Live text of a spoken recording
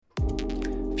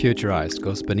Futurized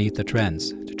goes beneath the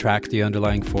trends to track the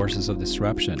underlying forces of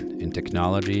disruption in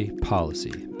technology, policy,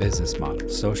 business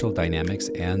models, social dynamics,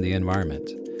 and the environment.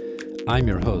 I'm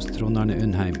your host, Trond Arne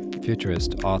Undheim,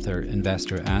 futurist, author,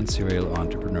 investor, and serial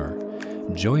entrepreneur.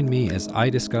 Join me as I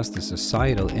discuss the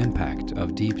societal impact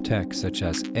of deep tech such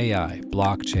as AI,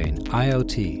 blockchain,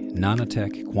 IoT,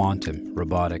 nanotech, quantum,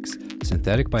 robotics,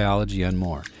 synthetic biology, and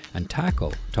more, and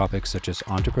tackle topics such as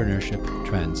entrepreneurship,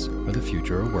 trends, or the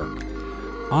future of work.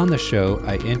 On the show,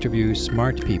 I interview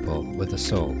smart people with a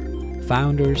soul,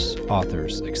 founders,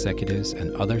 authors, executives,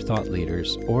 and other thought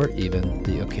leaders, or even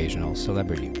the occasional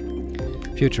celebrity.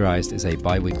 Futurized is a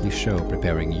bi-weekly show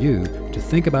preparing you to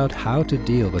think about how to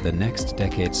deal with the next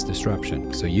decade's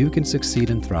disruption so you can succeed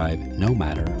and thrive no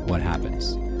matter what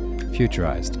happens.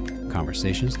 Futurized,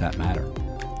 conversations that matter.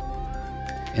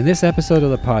 In this episode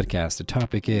of the podcast, the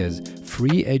topic is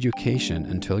free education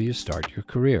until you start your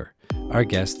career. Our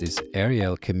guest is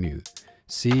Ariel Camus,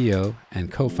 CEO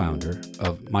and co-founder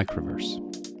of Microverse.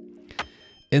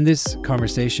 In this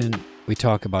conversation, we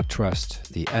talk about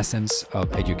trust, the essence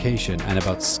of education, and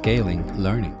about scaling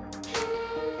learning.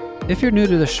 If you're new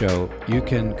to the show, you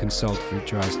can consult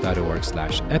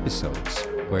futurized.org/episodes,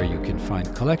 where you can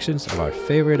find collections of our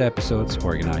favorite episodes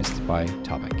organized by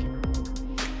topic.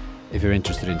 If you're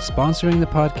interested in sponsoring the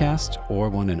podcast or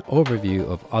want an overview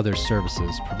of other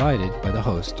services provided by the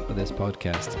host of this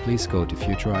podcast, please go to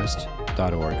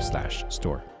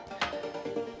futurized.org/store.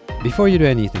 Before you do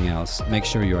anything else, make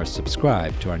sure you are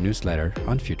subscribed to our newsletter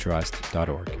on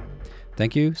futurized.org.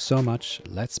 Thank you so much.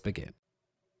 Let's begin.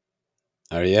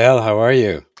 Ariel, how are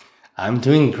you? I'm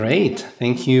doing great.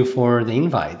 Thank you for the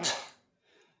invite.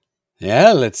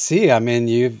 Yeah, let's see. I mean,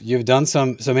 you've done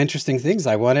some interesting things.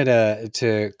 I wanted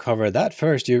to cover that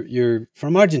first. You're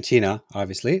from Argentina,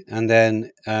 obviously, and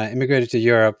then immigrated to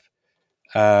Europe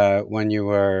when you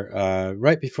were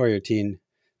right before your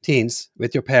teens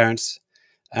with your parents.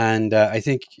 And I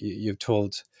think you've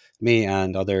told me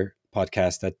and other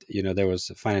podcasts that there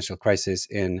was a financial crisis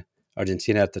in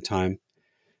Argentina at the time,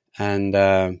 and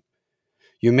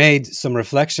you made some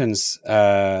reflections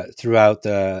throughout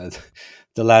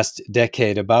the last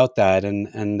decade about that,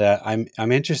 and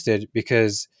I'm interested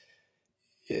because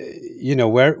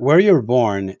where you're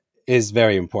born is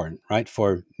very important, right?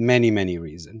 For many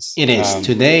reasons. It is.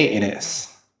 Today it is.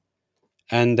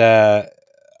 And I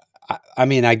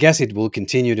mean, I guess it will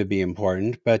continue to be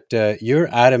important, but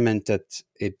you're adamant that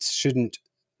it shouldn't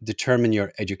determine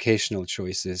your educational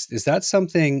choices. Is that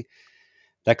something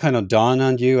that kind of dawned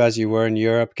on you as you were in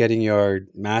Europe, getting your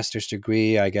master's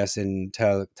degree, I guess, in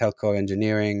telco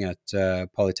engineering at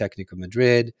Polytechnic of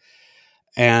Madrid,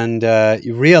 and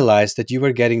you realized that you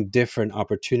were getting different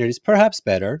opportunities, perhaps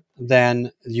better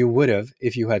than you would have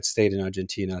if you had stayed in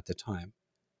Argentina at the time?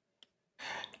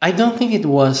 I don't think it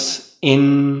was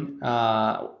in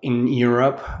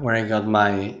Europe where I got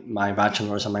my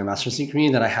bachelor's and my master's degree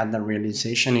that I had that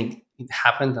realization. It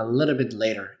happened a little bit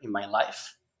later in my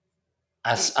life.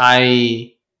 As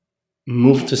I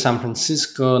moved to San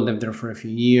Francisco, lived there for a few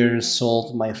years,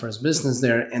 sold my first business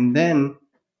there, and then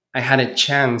I had a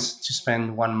chance to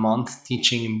spend 1 month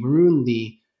teaching in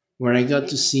Burundi, where I got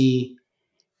to see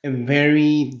a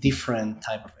very different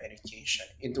type of education.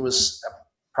 It was a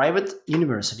private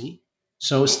university,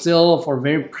 so still for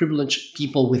very privileged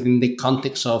people within the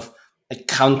context of a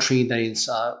country that is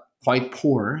quite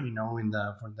poor,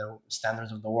 for the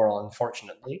standards of the world,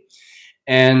 unfortunately.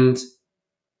 And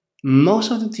most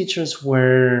of the teachers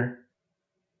were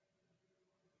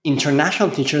international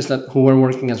teachers who were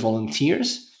working as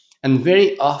volunteers, and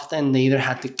very often they either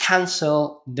had to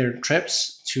cancel their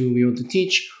trips to be able to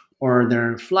teach, or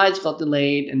their flights got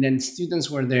delayed, and then students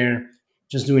were there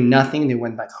just doing nothing. They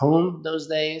went back home those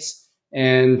days,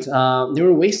 and they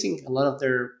were wasting a lot of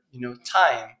their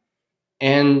time.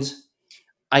 And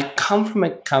I come from a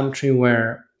country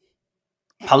where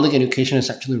public education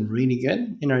is actually really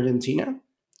good in Argentina.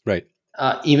 Right.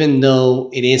 Even though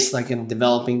it is like a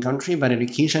developing country, but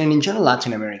education, and in general,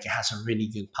 Latin America has a really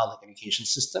good public education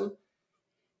system.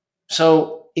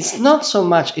 So it's not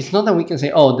that we can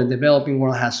say, oh, the developing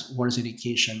world has worse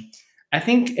education. I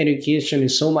think education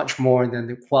is so much more than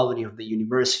the quality of the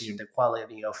university or the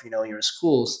quality of your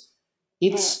schools.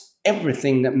 It's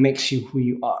everything that makes you who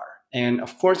you are. And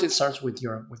of course, it starts with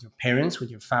your parents,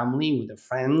 with your family, with the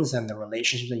friends, and the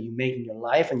relationships that you make in your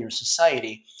life and your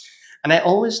society. And I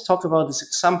always talk about this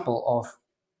example of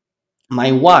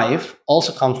my wife,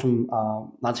 also comes from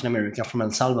Latin America, from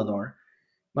El Salvador.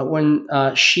 But when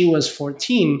she was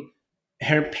 14,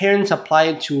 her parents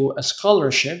applied to a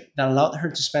scholarship that allowed her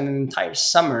to spend an entire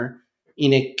summer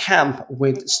in a camp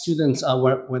with students,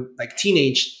 with like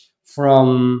teenage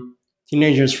from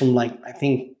teenagers from like I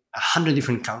think 100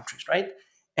 different countries, right?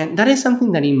 And that is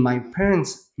something that in my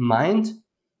parents' mind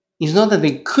is not that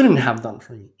they couldn't have done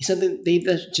for me. It's that they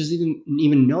just didn't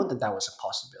even know that that was a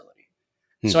possibility.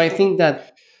 Hmm. So I think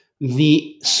that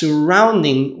the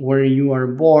surrounding where you are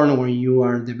born, where you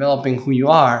are developing who you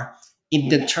are, it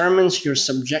determines your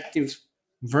subjective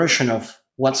version of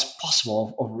what's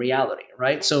possible of reality,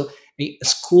 right? So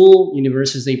school,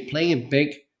 universities, they play a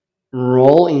big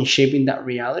role in shaping that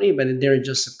reality, but they're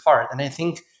just a part. And I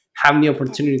think having the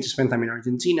opportunity to spend time in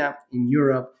Argentina, in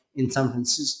Europe, in San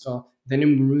Francisco, then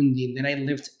in Burundi, then I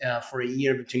lived for a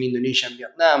year between Indonesia and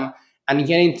Vietnam, and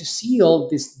getting to see all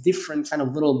these different kind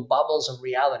of little bubbles of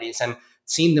realities and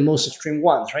seeing the most extreme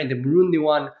ones, right? The Burundi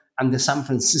one and the San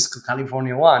Francisco,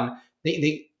 California one,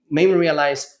 they made me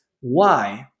realize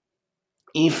why,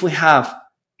 if we have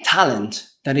talent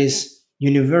that is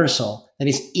universal, that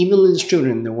is evenly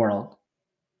distributed in the world,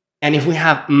 and if we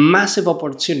have massive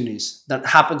opportunities that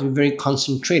happen to be very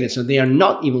concentrated, so they are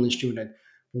not evenly distributed,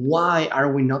 why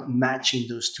are we not matching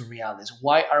those two realities?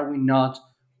 Why are we not,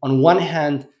 on one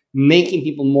hand, making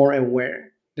people more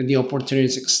aware that the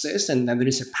opportunities exist and that there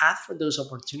is a path for those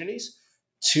opportunities?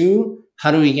 Two,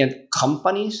 how do we get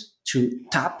companies to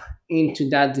tap into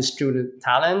that distributed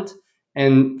talent?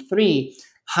 And three,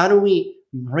 how do we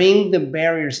bring the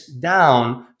barriers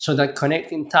down so that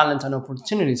connecting talent and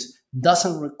opportunities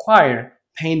doesn't require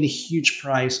paying the huge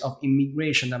price of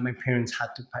immigration that my parents had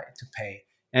to pay.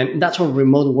 And that's where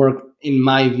remote work, in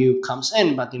my view, comes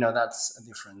in. But that's a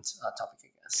different topic, I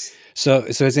guess. So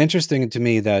it's interesting to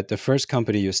me that the first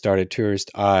company you started,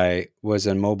 Tourist Eye, was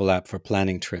a mobile app for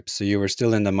planning trips. So you were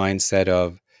still in the mindset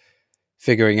of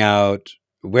figuring out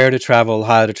where to travel,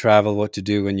 how to travel, what to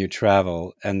do when you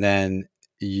travel, and then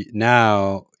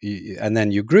and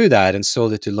then you grew that and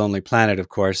sold it to Lonely Planet, of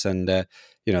course, and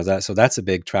that's a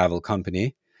big travel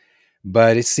company.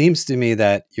 But it seems to me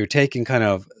that you're taking kind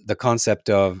of the concept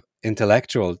of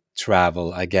intellectual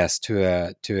travel, I guess,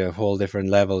 to a whole different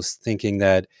levels, thinking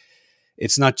that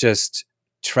it's not just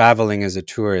traveling as a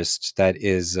tourist that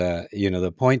is,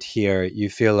 the point here.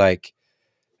 You feel like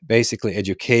basically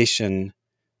education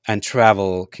and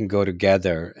travel can go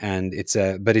together, and it's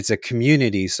a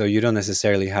community, so you don't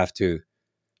necessarily have to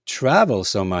travel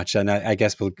so much. And I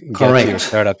guess we'll get to your Correct.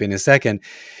 startup in a second.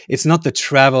 It's not the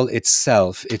travel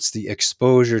itself, it's the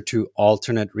exposure to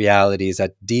alternate realities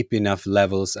at deep enough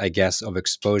levels, I guess, of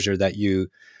exposure that you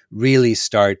really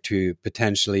start to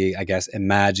potentially, I guess,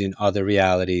 imagine other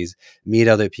realities, meet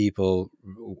other people,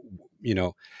 you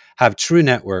know have true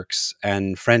networks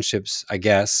and friendships, I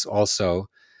guess, also,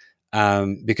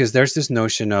 because there's this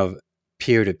notion of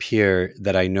peer to peer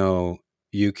that I know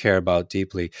you care about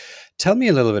deeply. Tell me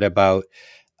a little bit about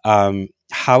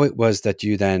how it was that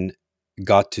you then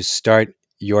got to start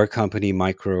your company,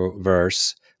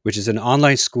 Microverse, which is an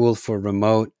online school for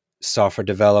remote software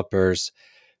developers.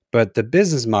 But the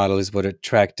business model is what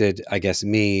attracted, I guess,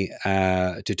 me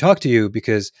to talk to you,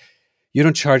 because you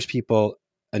don't charge people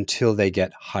until they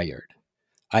get hired.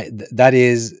 That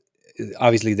is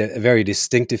obviously a very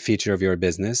distinctive feature of your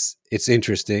business. It's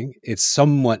interesting. It's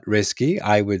somewhat risky,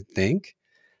 I would think.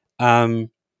 Um,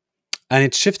 and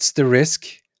it shifts the risk,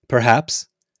 perhaps,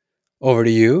 over to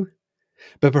you,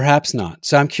 but perhaps not.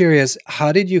 So I'm curious,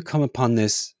 how did you come upon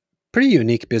this pretty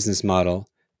unique business model?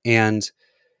 And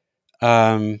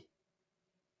um,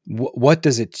 what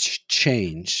does it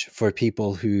change for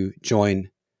people who join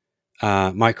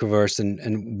Microverse,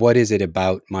 and what is it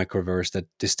about Microverse that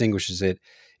distinguishes it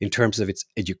in terms of its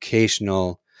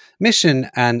educational mission,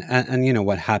 and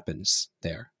what happens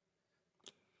there?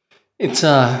 It's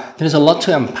there's a lot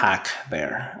to unpack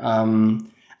there.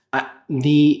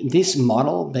 This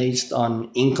model based on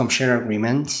income share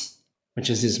agreements, which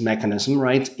is this mechanism,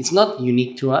 right? It's not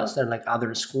unique to us. There are like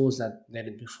other schools that did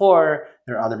it before.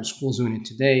 There are other schools doing it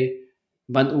today,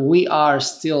 but we are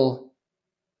still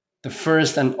the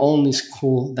first and only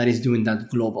school that is doing that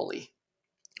globally.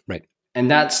 Right. And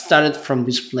that started from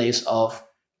this place of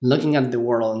looking at the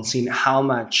world and seeing how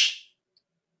much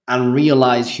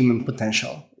unrealized human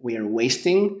potential we are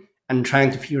wasting, and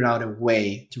trying to figure out a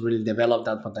way to really develop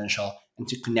that potential and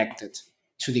to connect it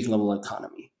to the global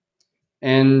economy.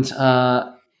 And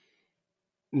the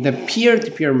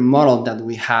peer-to-peer model that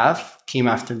we have came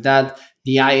after that.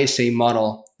 The ISA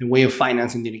model, the way of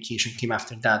financing the education, came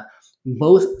after that.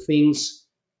 Both things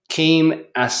came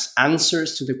as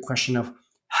answers to the question of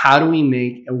how do we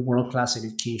make a world-class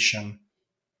education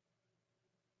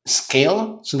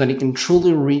scale so that it can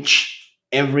truly reach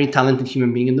every talented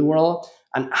human being in the world,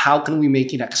 and how can we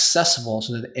make it accessible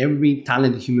so that every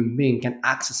talented human being can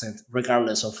access it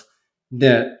regardless of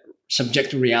the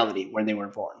subject to reality where they were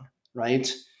born,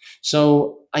 right?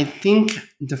 So I think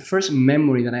the first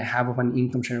memory that I have of an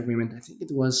income share agreement, I think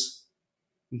it was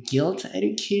Guild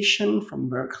Education from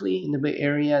Berkeley in the Bay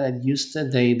Area that used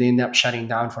it. They ended up shutting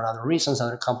down for other reasons,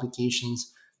 other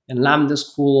complications. And Lambda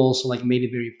School also like made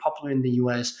it very popular in the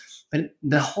US. But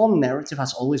the whole narrative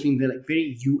has always been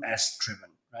very US driven,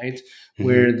 right? Hmm.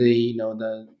 Where the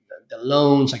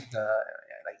loans, like the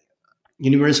like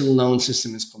universal loan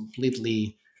system is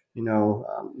completely,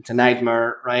 it's a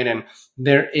nightmare, right? And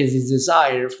there is a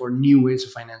desire for new ways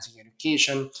of financing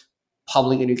education.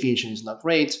 Public education is not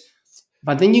great,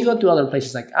 but then you go to other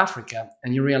places like Africa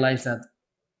and you realize that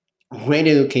great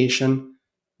education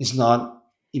is not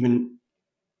even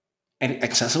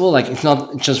accessible. Like it's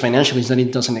not just financially, it's that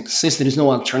it doesn't exist. There is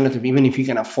no alternative, even if you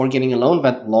can afford getting a loan,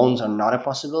 but loans are not a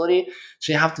possibility.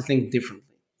 So you have to think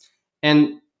differently.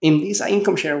 And in this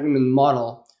income share agreement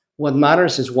model, what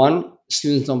matters is one,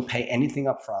 students don't pay anything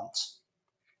up front.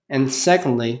 And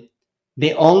secondly,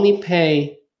 they only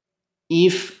pay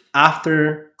if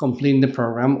after completing the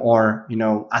program or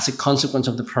as a consequence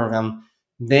of the program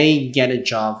they get a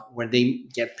job where they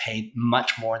get paid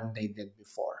much more than they did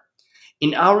before.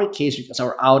 In our case, because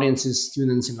our audience is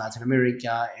students in Latin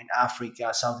America, in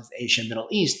Africa, Southeast Asia, Middle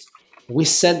East, we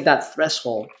set that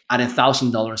threshold at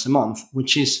 $1,000 a month,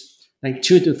 which is like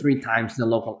 2 to 3 times the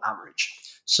local average.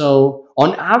 So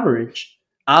on average,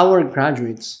 our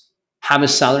graduates have a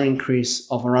salary increase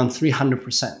of around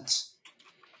 300%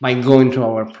 by going to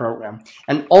our program.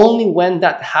 And only when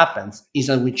that happens is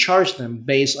that we charge them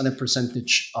based on a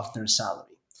percentage of their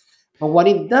salary. But what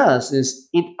it does is,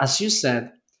 as you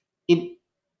said, it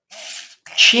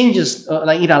changes,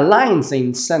 like it aligns the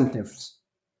incentives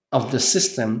of the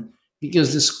system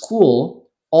because the school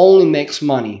only makes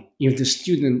money if the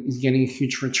student is getting a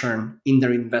huge return in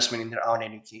their investment in their own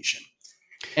education.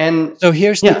 And So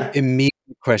here's the yeah, immediate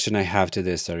question I have to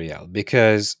this, Ariel,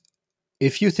 because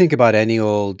if you think about any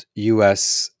old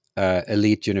US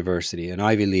elite university, an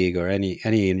Ivy League or any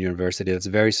university that's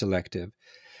very selective,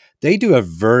 they do a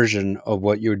version of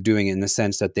what you're doing in the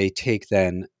sense that they take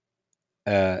then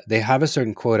they have a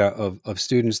certain quota of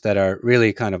students that are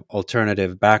really kind of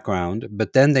alternative background,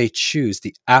 but then they choose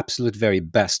the absolute very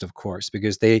best, of course,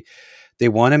 because they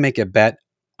want to make a bet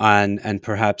on and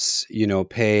perhaps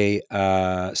pay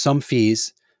some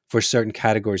fees for certain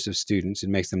categories of students. It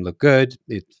makes them look good.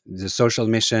 It's a social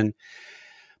mission.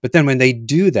 But then when they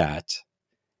do that,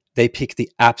 they pick the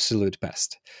absolute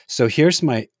best. So here's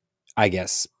my, I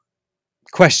guess,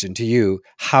 question to you.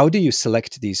 How do you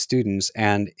select these students?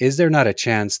 And is there not a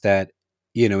chance that,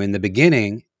 in the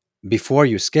beginning, before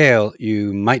you scale,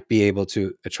 you might be able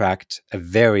to attract a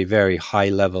very, very high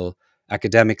level,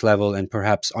 academic level, and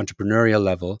perhaps entrepreneurial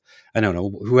level? I don't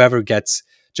know, whoever gets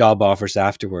job offers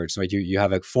afterwards, right? You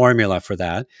have a formula for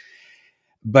that.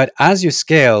 But as you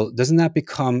scale, doesn't that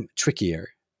become trickier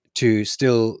to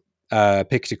still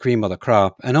pick the cream of the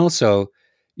crop? And also,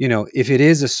 if it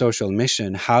is a social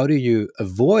mission, how do you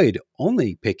avoid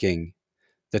only picking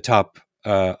the top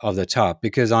of the top?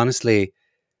 Because honestly,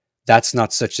 that's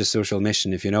not such a social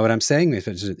mission, if you know what I'm saying. If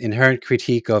it's an inherent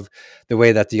critique of the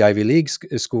way that the Ivy League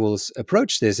schools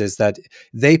approach this, is that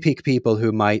they pick people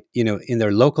who might, in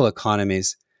their local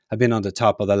economies, have been on the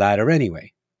top of the ladder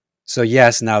anyway. So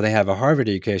yes, now they have a Harvard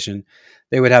education,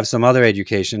 they would have some other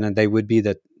education, and they would be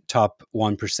the top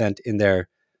 1% in their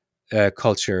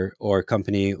culture or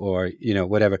company or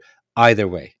whatever. Either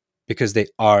way, because they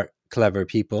are clever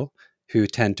people who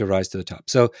tend to rise to the top.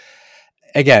 So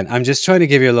again, I'm just trying to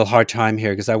give you a little hard time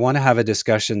here because I want to have a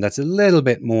discussion that's a little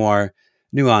bit more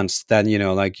nuanced than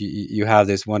like you have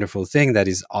this wonderful thing that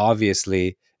is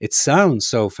obviously, it sounds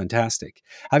so fantastic.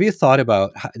 Have you thought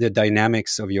about the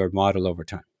dynamics of your model over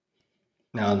time?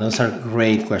 no, those are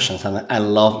great questions, and I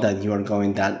love that you are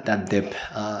going that deep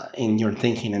in your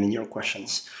thinking and in your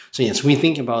questions. So yes, we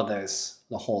think about this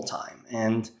the whole time,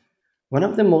 and one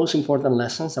of the most important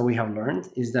lessons that we have learned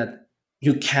is that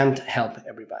you can't help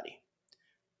everybody.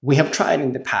 We have tried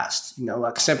in the past,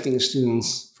 accepting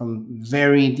students from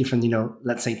very different,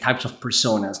 let's say types of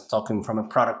personas, talking from a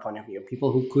product point of view,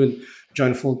 people who could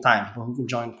join full time, people who could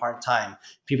join part time,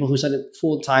 people who said it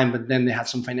full time, but then they had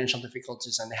some financial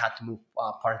difficulties and they had to move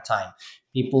part time,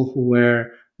 people who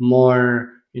were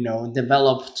more,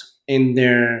 developed in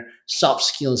their soft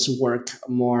skills to work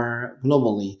more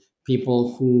globally,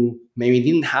 people who maybe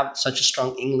didn't have such a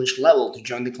strong English level to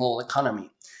join the global economy.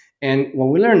 And what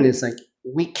we learned is like,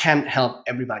 we can't help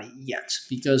everybody yet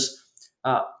because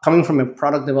coming from a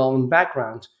product development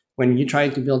background, when you try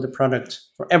to build a product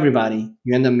for everybody,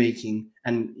 you end up making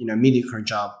an mediocre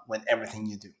job with everything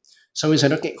you do. So we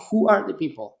said, okay, who are the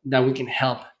people that we can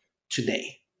help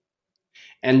today.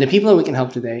 And the people that we can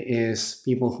help today is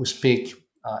people who speak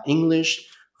English,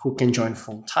 who can join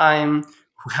full time,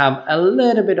 who have a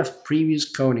little bit of previous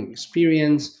coding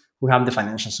experience, who have the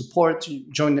financial support to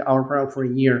join our program for a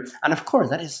year. And of course,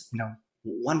 that is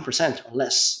 1% or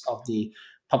less of the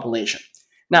population.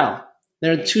 Now,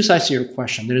 there are two sides to your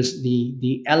question. There's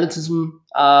the elitism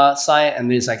side, and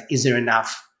there's like, is there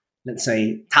enough, let's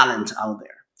say, talent out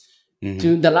there?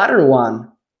 To the latter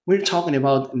one, we're talking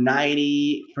about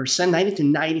 90%, 90 to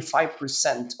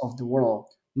 95% of the world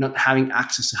not having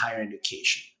access to higher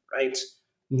education, right?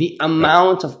 The Right.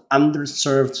 amount of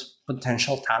underserved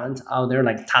potential talent out there,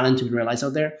 like talent to be realized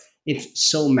out there, it's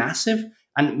so massive.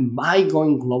 And by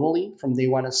going globally from day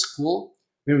one at school,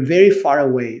 we're very far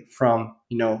away from,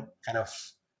 kind of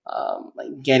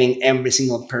like getting every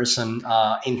single person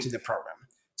into the program.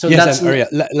 So Yes, that's and Arya,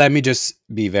 let me just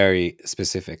be very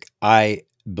specific. I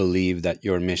believe that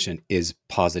your mission is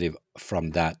positive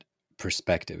from that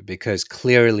perspective because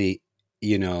clearly,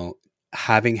 you know,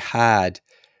 having had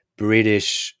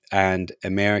British and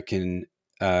American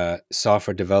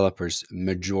software developers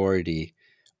majority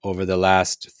over the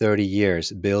last 30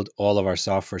 years build all of our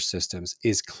software systems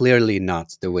is clearly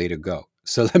not the way to go.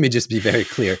 So let me just be very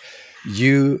clear.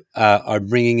 You are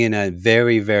bringing in a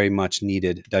very, very much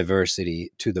needed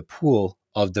diversity to the pool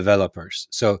of developers.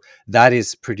 So that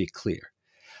is pretty clear.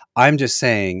 I'm just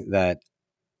saying that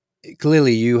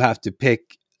clearly you have to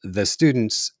pick the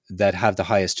students that have the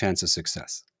highest chance of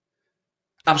success.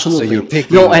 So you're Absolutely.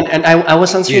 No, picking, and I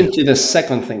was you answering know, to the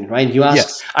second thing, right? You asked,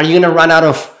 yes, are you going to run out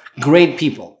of great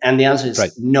people? And the answer right,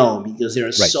 is no, because there are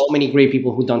right. so many great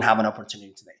people who don't have an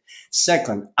opportunity today.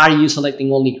 Second, are you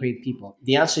selecting only great people?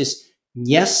 The answer is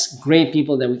yes, great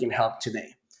people that we can help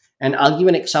today. And I'll give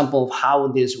an example of how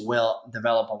this will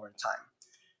develop over time.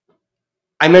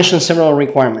 I mentioned several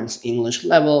requirements: English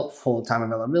level, full time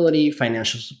availability,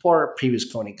 financial support, previous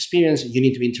coding experience. You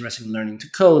need to be interested in learning to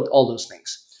code, all those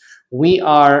things. We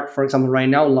are, for example, right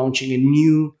now launching a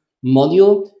new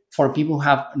module for people who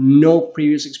have no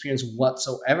previous experience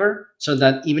whatsoever, so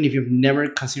that even if you've never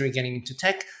considered getting into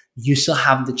tech, you still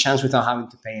have the chance without having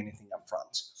to pay anything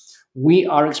upfront. We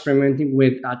are experimenting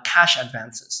with cash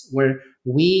advances, where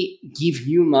we give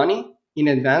you money in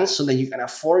advance so that you can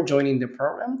afford joining the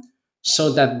program,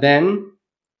 so that then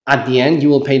at the end you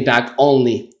will pay back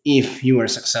only if you are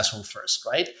successful first,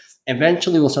 right?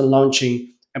 Eventually we'll start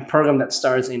launching a program that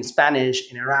starts in Spanish,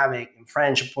 in Arabic, in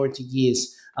French, in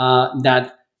Portuguese,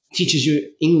 that teaches you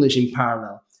English in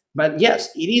parallel. But yes,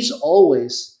 it is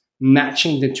always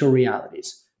matching the two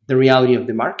realities: the reality of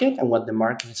the market and what the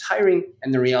market is hiring,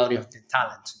 and the reality of the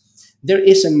talent. There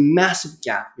is a massive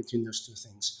gap between those two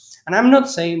things. And I'm not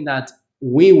saying that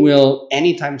we will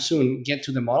anytime soon get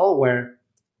to the model where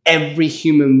every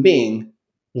human being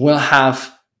will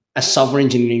have a software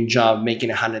engineering job making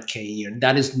 100K a year.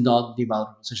 That is not the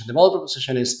developer position. The developer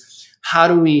position is, how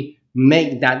do we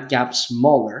make that gap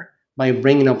smaller by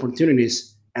bringing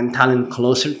opportunities and talent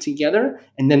closer together,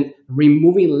 and then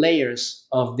removing layers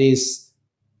of this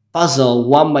puzzle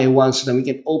one by one, so that we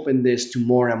can open this to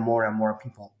more and more and more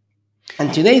people.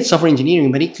 And today it's software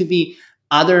engineering, but it could be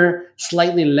other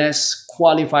slightly less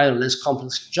qualified or less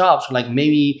complex jobs. Like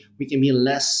maybe we can be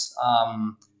less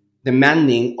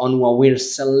demanding on what we're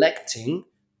selecting,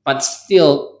 but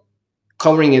still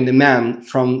covering a demand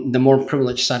from the more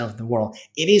privileged side of the world.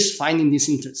 It is finding these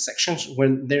intersections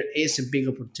where there is a big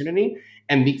opportunity.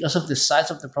 And because of the size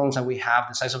of the problems that we have,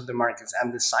 the size of the markets,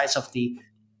 and the size of the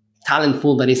talent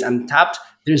pool that is untapped,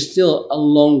 there's still a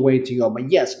long way to go.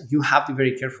 But yes, you have to be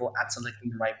very careful at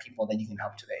selecting the right people that you can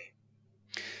help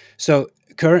today. So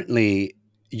currently,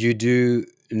 you do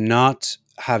not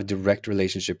have direct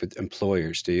relationship with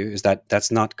employers, do you? Is that's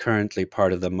not currently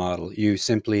part of the model? You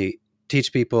simply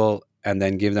teach people and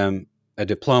then give them a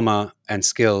diploma and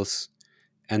skills,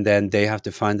 and then they have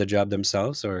to find the job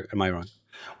themselves, or am I wrong?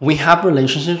 We have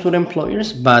relationships with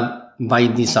employers, but by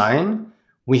design,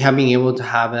 we have been able to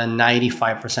have a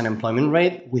 95% employment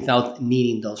rate without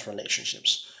needing those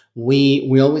relationships. We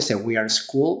always say we are a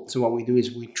school. So what we do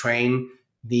is we train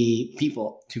the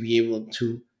people to be able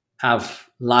to have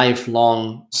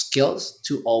lifelong skills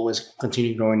to always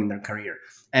continue growing in their career.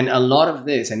 And a lot of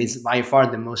this, and it's by far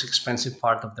the most expensive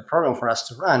part of the program for us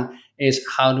to run, is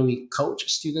how do we coach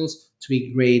students to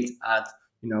be great at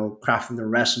crafting their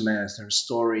resumes, their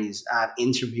stories, at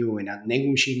interviewing, at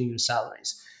negotiating their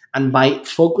salaries. And by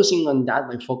focusing on that,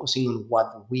 by focusing on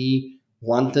what we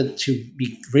wanted to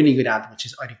be really good at, which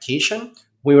is education,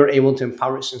 we were able to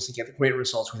empower students to get great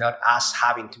results without us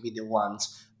having to be the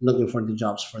ones looking for the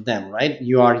jobs for them, right?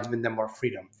 You are giving them more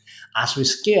freedom. As we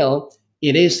scale,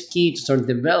 it is key to start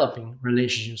developing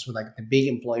relationships with like the big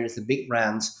employers, the big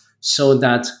brands, so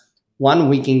that one,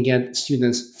 we can get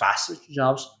students faster to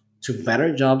jobs, to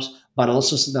better jobs, but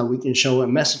also so that we can show a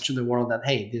message to the world that,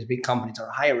 hey, these big companies are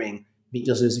hiring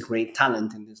because there's great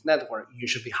talent in this network. You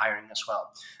should be hiring as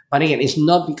well. But again, it's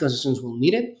not because the students will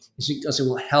need it, it's because it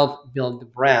will help build the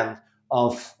brand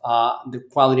of the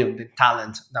quality of the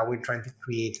talent that we're trying to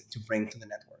create to bring to the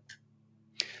network.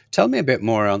 Tell me a bit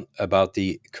more about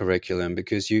the curriculum,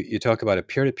 because you talk about a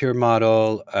peer-to-peer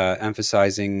model,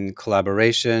 emphasizing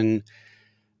collaboration,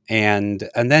 and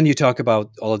then you talk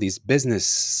about all of these business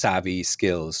savvy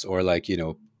skills, or like,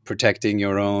 protecting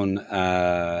your own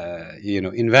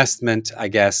investment, I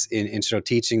guess, in sort of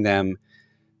teaching them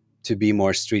to be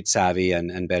more street savvy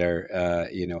and better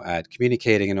at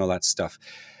communicating and all that stuff.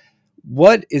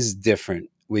 What is different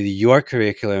with your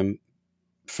curriculum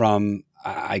from,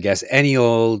 I guess, any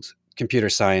old computer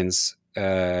science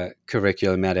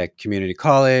curriculum at a community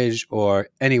college or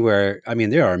anywhere? I mean,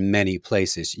 there are many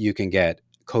places you can get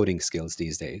coding skills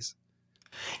these days.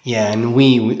 Yeah, and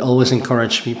we always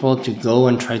encourage people to go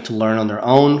and try to learn on their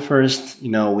own first.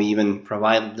 We even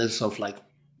provide lists of like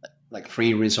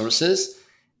free resources.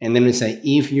 And then we say,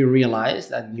 if you realize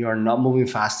that you are not moving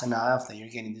fast enough, that you're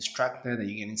getting distracted, that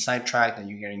you're getting sidetracked, that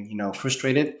you're getting,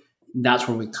 frustrated, that's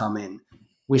where we come in.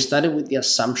 We started with the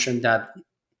assumption that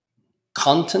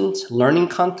learning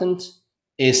content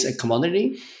is a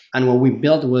commodity. And what we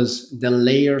built was the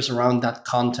layers around that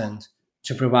content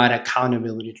to provide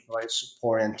accountability, to provide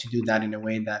support, and to do that in a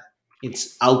way that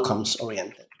it's outcomes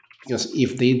oriented. Because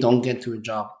if they don't get to a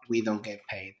job, we don't get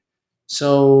paid.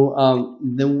 So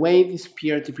the way this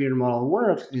peer-to-peer model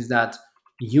works is that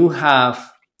you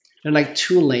have there are like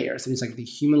two layers. There's like the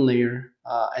human layer,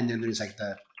 and then there's like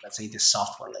the, let's say, the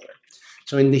software layer.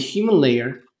 So in the human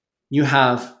layer, you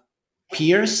have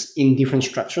peers in different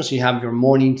structures. You have your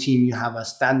morning team, you have a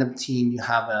stand-up team, you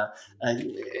have a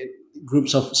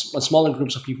groups of smaller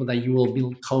groups of people that you will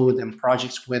build code and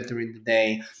projects with during the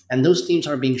day, and those teams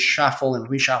are being shuffled and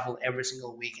reshuffled every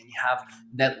single week, and you have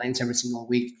deadlines every single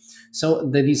week. So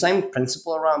the design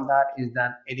principle around that is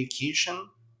that education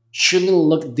shouldn't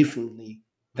look differently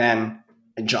than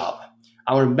a job.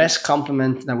 Our best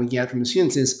compliment that we get from the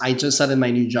students is, I just started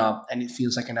my new job and it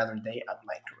feels like another day at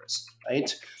my careers,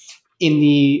 right? In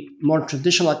the more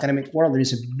traditional academic world, there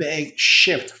is a big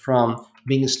shift from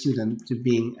being a student to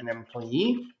being an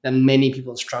employee that many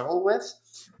people struggle with.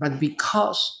 But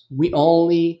because we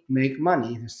only make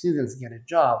money if the students get a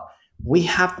job, we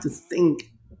have to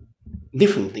think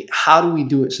differently. How do we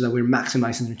do it so that we're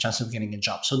maximizing the chance of getting a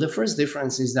job? So the first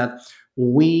difference is that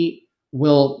we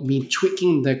will be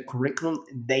tweaking the curriculum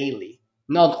daily,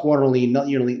 not quarterly, not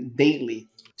yearly, daily,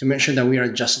 to make sure that we are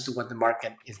adjusted to what the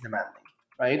market is demanding,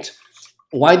 right?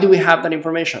 Why do we have that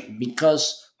information?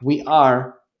 Because we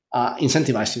are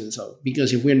incentivized to do so.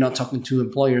 Because if we're not talking to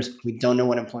employers, we don't know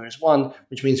what employers want,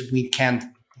 which means we can't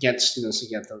get students to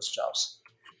get those jobs.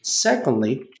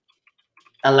 Secondly,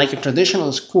 unlike a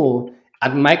traditional school,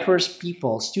 at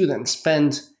Micros, students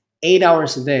spend 8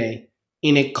 hours a day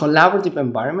in a collaborative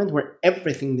environment where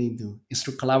everything they do is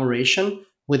through collaboration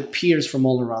with peers from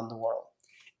all around the world.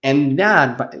 And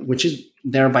that, which is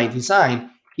there by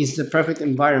design, is the perfect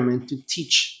environment to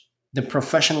teach the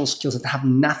professional skills that have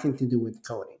nothing to do with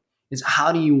coding. It's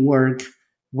how do you work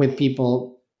with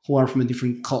people who are from a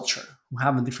different culture, who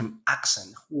have a different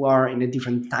accent, who are in a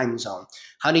different time zone?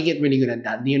 How do you get really good at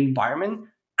that? The environment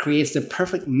creates the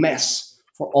perfect mess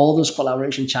for all those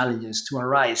collaboration challenges to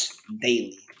arise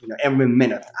daily, every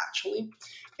minute actually.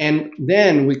 And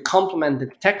then we complement the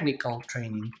technical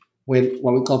training with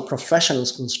what we call professional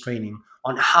skills training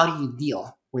on how do you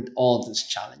deal with all these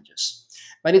challenges.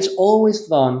 But it's always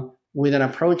done with an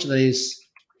approach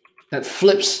that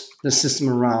flips the system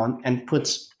around and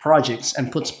puts projects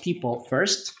and puts people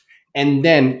first, and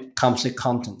then comes the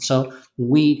content. So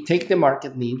we take the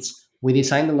market needs, we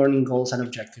design the learning goals and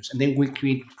objectives, and then we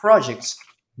create projects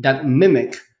that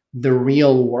mimic the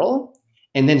real world,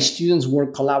 and then students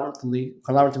work collaboratively,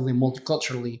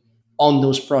 multiculturally on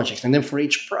those projects. And then for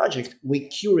each project, we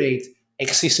curate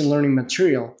existing learning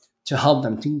material to help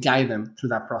them, to guide them through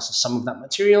that process. Some of that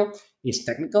material is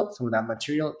technical, some of that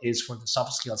material is for the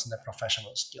soft skills and the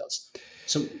professional skills.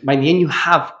 So by the end, you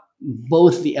have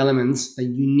both the elements that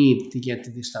you need to get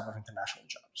to this type of international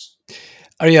jobs.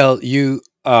 Ariel,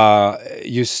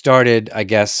 you started, I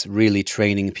guess, really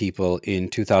training people in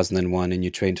 2001, and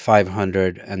you trained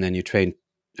 500, and then you trained,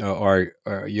 or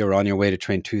you're on your way to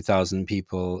train 2,000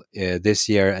 people this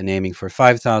year, and aiming for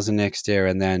 5,000 next year,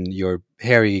 and then your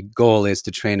hairy goal is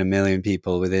to train 1 million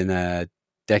people within a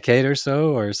decade or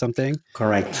so, or something.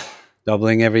 Correct.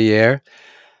 doubling every year.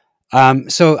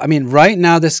 So, I mean, right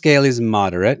now the scale is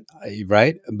moderate,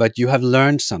 right? But you have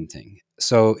learned something.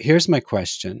 So here's my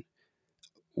question.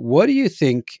 What do you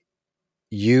think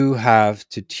you have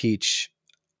to teach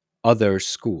other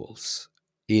schools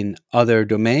in other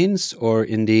domains, or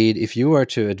indeed, if you were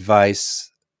to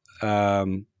advise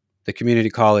the community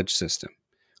college system,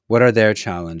 what are their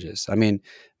challenges? I mean,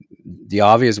 the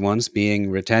obvious ones being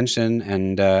retention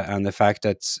and the fact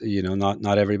that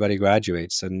not everybody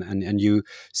graduates, and you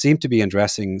seem to be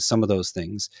addressing some of those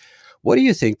things. What do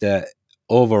you think the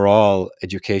overall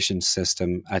education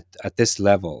system at this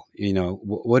level,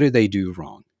 what do they do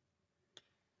wrong?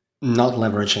 Not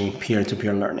leveraging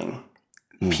peer-to-peer learning.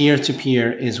 Mm.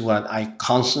 Peer-to-peer is what I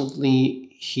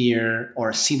constantly hear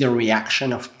or see the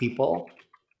reaction of people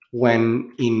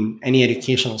when in any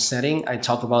educational setting I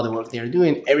talk about the work they're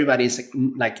doing. Everybody's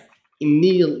like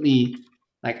immediately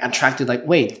like attracted, like,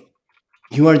 wait,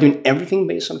 you are doing everything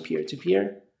based on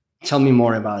peer-to-peer? Tell me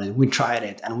more about it. We tried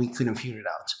it and we couldn't figure it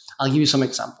out. I'll give you some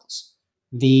examples.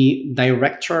 The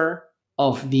director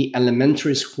of the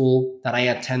elementary school that I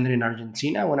attended in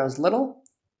Argentina when I was little,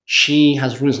 she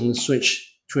has recently switched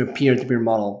to a peer-to-peer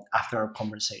model after our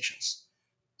conversations.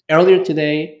 Earlier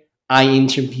today, I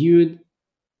interviewed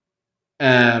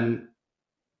um,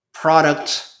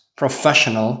 product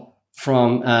professional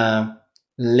from a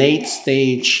late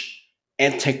stage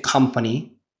edtech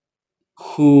company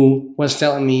who was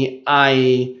telling me,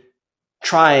 I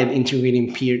tried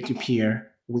integrating peer to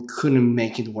peer. We couldn't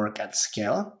make it work at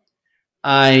scale.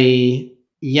 I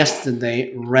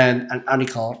yesterday read an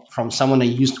article from someone I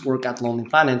used to work at Lonely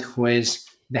Planet, who is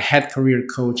the head career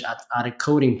coach at a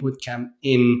coding bootcamp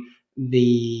in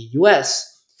the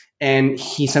US. And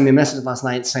he sent me a message last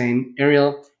night saying,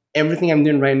 Ariel, everything I'm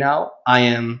doing right now, I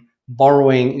am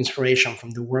borrowing inspiration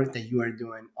from the work that you are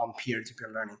doing on peer to peer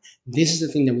learning. This is the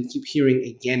thing that we keep hearing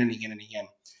again and again and again.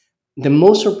 The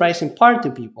most surprising part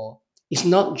to people is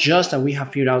not just that we have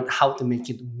figured out how to make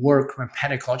it work from a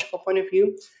pedagogical point of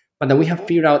view, but that we have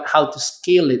figured out how to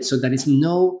scale it so that it's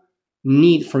no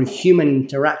need for human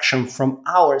interaction from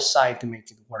our side to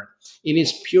make it work. It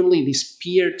is purely these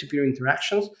peer-to-peer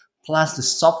interactions plus the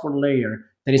software layer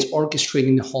that is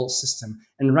orchestrating the whole system.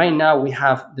 And right now we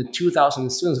have the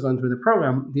 2,000 students going through the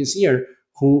program this year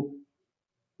who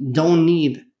don't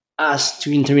need us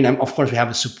to intervene. And of course, we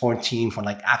have a support team for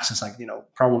like access, like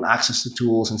problem access to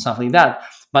tools and stuff like that.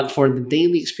 But for the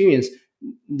daily experience,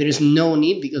 there is no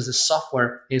need because the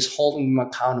software is holding them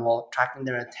accountable, tracking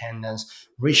their attendance,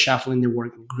 reshuffling their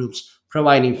working groups,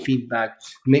 providing feedback,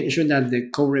 making sure that the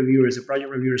co-reviewers, the project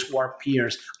reviewers who are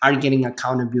peers are getting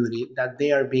accountability, that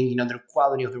they are being, the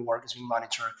quality of their work is being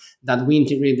monitored, that we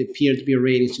integrate the peer-to-peer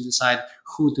ratings to decide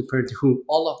who to pair to who.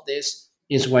 All of this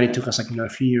is what it took us like a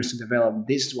few years to develop.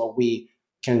 This is what we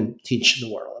can teach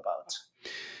the world about.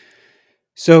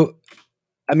 So,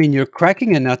 I mean, you're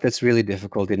cracking a nut that's really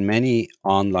difficult in many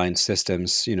online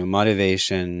systems,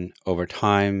 motivation over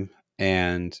time.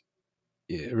 And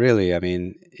really, I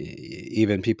mean,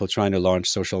 even people trying to launch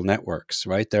social networks,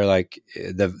 right? They're like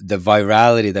the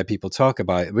virality that people talk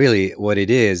about. Really, what it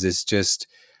is just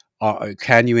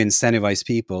can you incentivize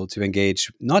people to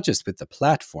engage not just with the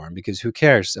platform, because who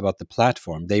cares about the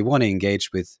platform? They want to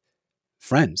engage with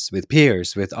friends, with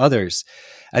peers, with others.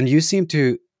 And you seem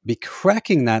to be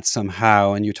cracking that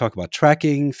somehow. And you talk about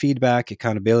tracking, feedback,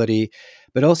 accountability,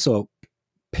 but also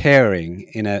pairing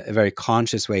in a very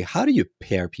conscious way. How do you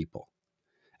pair people?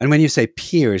 And when you say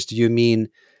peers, do you mean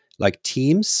like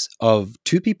teams of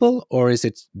two people, or is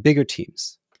it bigger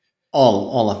teams?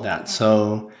 All of that.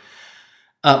 So,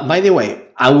 by the way,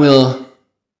 I will.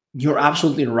 You're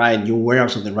absolutely right. You were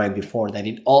absolutely right before that.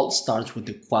 It all starts with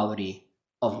the quality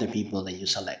of the people that you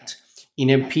select. In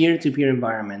a peer-to-peer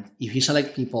environment, if you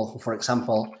select people who, for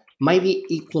example, might be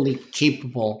equally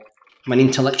capable from an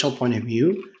intellectual point of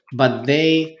view, but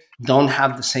they don't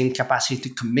have the same capacity to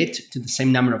commit to the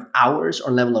same number of hours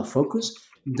or level of focus,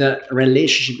 the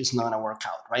relationship is not going to work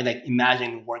out, right? Like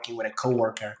imagine working with a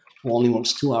coworker who only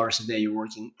works 2 hours a day, you're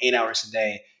working 8 hours a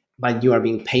day, but you are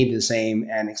being paid the same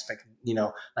and expect,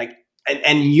 like,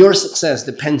 and your success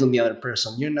depends on the other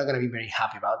person. You're not going to be very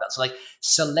happy about that. So like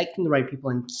selecting the right people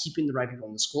and keeping the right people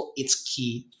in the school, it's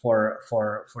key for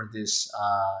this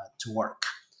to work.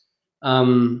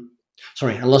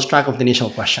 Sorry, I lost track of the initial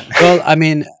question. Well, I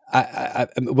mean,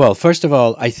 well, first of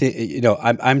all, I think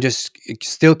I'm just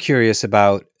still curious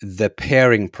about the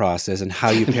pairing process and how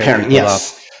you pair Pairing, people up.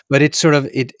 yes. But it sort of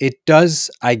it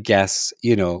does, I guess,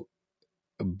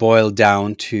 boil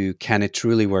down to, can it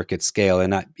truly work at scale?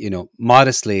 And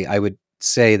modestly, I would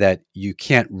say that you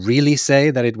can't really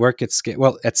say that it worked at scale.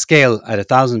 Well, at scale, at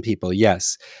 1,000 people,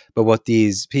 yes. But what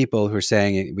these people who are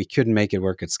saying we couldn't make it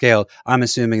work at scale, I'm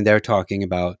assuming they're talking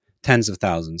about tens of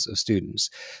thousands of students.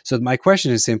 So my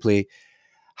question is simply,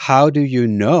 how do you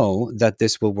know that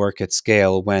this will work at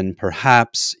scale when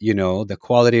perhaps, the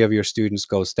quality of your students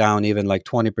goes down even like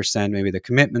 20%, maybe the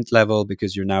commitment level,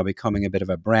 because you're now becoming a bit of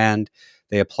a brand.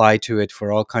 They apply to it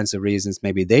for all kinds of reasons.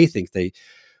 Maybe they think they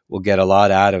will get a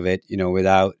lot out of it,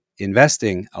 without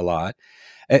investing a lot.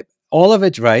 All of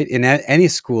it, right? In any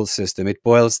school system, it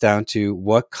boils down to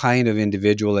what kind of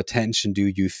individual attention do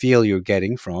you feel you're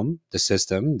getting from the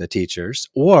system, the teachers,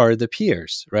 or the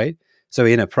peers, right? So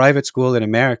in a private school in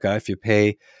America, if you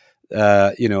pay,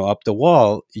 up the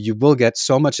wall, you will get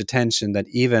so much attention that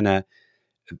even an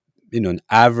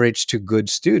average to good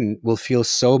student will feel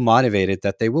so motivated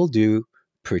that they will do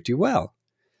pretty well.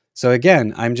 So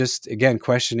again, I'm just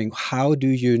questioning, how do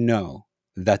you know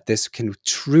that this can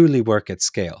truly work at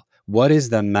scale? What is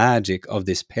the magic of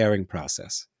this pairing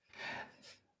process?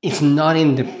 It's not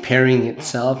in the pairing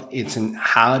itself, it's in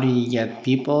how do you get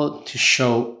people to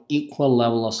show equal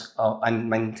levels of and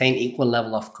maintain equal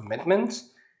level of commitment,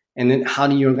 and then how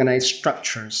do you organize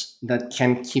structures that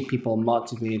can keep people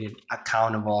motivated,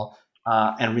 accountable,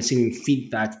 and receiving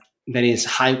feedback that is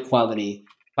high quality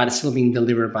but still being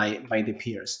delivered by the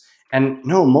peers. And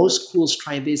no, most schools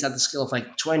try this at the scale of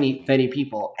like 20, 30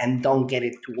 people and don't get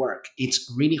it to work. It's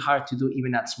really hard to do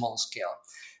even at small scale.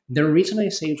 The reason I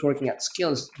say it's working at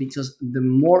scale is because the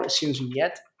more students you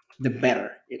get, the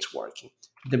better it's working,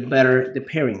 the better the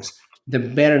pairings, the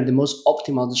better, the most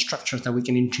optimal the structures that we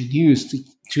can introduce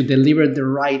to deliver the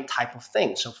right type of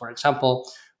thing. So, for example,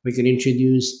 we can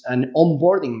introduce an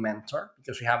onboarding mentor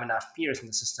because we have enough peers in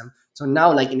the system. So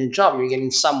now, like in a job, you're getting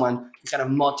someone to kind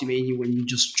of motivate you when you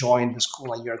just join the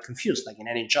school and you're confused, like in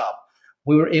any job.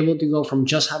 We were able to go from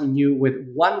just having you with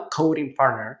one coding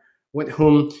partner with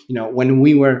whom, when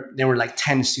there were like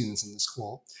 10 students in the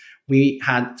school. We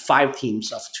had 5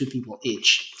 teams of 2 people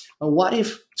each. But what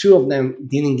if 2 of them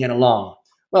didn't get along?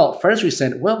 Well, first we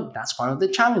said, well, that's part of the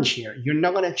challenge here. You're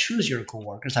not going to choose your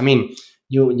coworkers. I mean,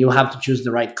 you have to choose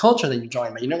the right culture that you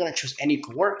join, but you're not going to choose any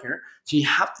coworker. So you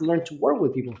have to learn to work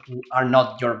with people who are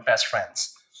not your best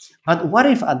friends. But what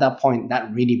if at that point that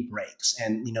really breaks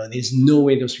and there's no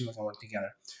way those people can work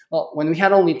together? Well, when we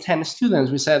had only 10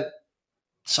 students, we said,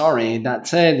 sorry,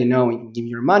 that's it. We can give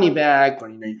you your money back, or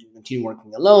you can continue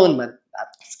working alone, but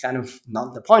that's kind of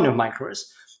not the point of micros.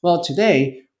 Well,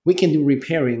 today we can do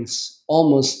repairings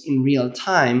almost in real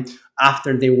time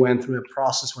after they went through a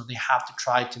process where they have to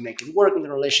try to make it work in the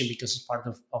relation because it's part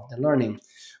of the learning.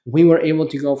 We were able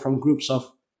to go from groups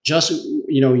of just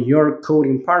your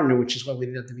coding partner, which is what we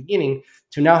did at the beginning,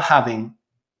 to now having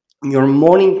your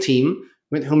morning team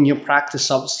with whom you practice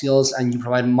soft skills and you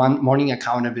provide morning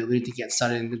accountability to get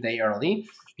started in the day early.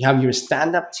 You have your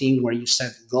stand-up team where you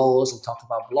set goals and talk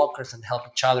about blockers and help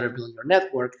each other build your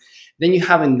network. Then you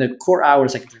have in the core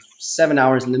hours, like the 7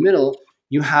 hours in the middle,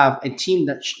 you have a team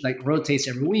that rotates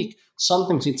every week.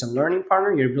 Sometimes it's a learning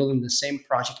partner. You're building the same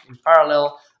project in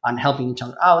parallel and helping each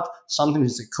other out.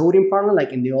 Sometimes it's a coding partner,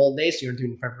 like in the old days, you're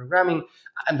doing pair programming.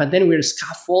 But then we're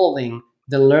scaffolding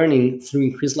the learning through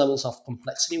increased levels of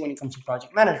complexity when it comes to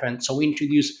project management. So we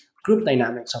introduce group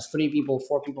dynamics of 3 people,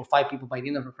 4 people, 5 people. By the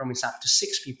end of the program, it's up to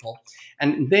 6 people.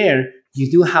 And there,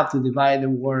 you do have to divide the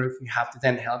work. You have to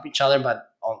then help each other, but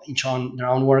each on their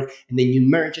own work. And then you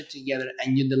merge it together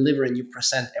and you deliver and you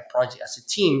present a project as a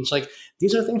team. It's like,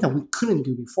 these are things that we couldn't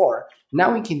do before.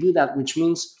 Now we can do that, which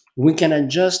means we can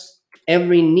adjust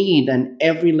every need and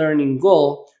every learning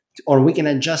goal, or we can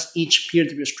adjust each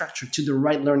peer-to-peer structure to the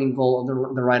right learning goal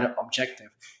or the right objective.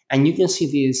 And you can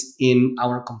see this in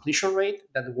our completion rate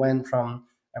that went from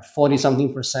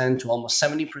 40-something% to almost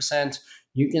 70%.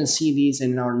 You can see these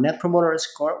in our net promoter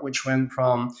score, which went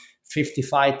from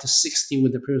 55 to 60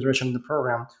 with the previous version of the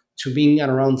program to being at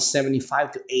around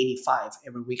 75 to 85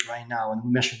 every week right now. And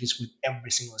we measure this with every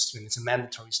single student. It's a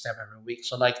mandatory step every week.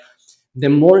 So the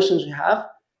more students we have,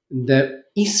 the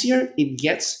easier it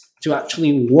gets to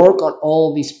actually work on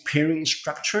all these pairing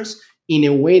structures in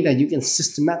a way that you can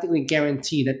systematically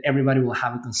guarantee that everybody will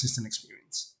have a consistent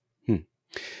experience.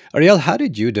 Ariel, how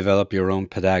did you develop your own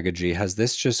pedagogy? Has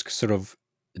this just sort of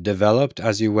developed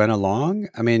as you went along?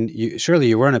 I mean, surely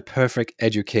you weren't a perfect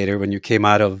educator when you came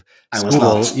out of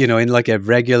school, in like a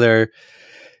regular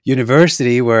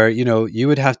university where, you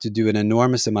would have to do an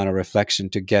enormous amount of reflection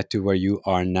to get to where you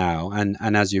are now. And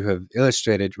as you have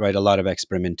illustrated, right, a lot of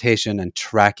experimentation and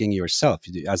tracking yourself.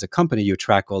 As a company, you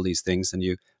track all these things and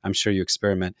I'm sure you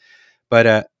experiment.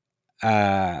 But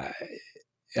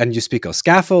and you speak of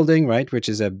scaffolding, right, which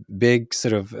is a big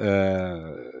sort of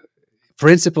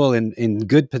principle in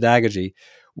good pedagogy.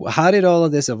 How did all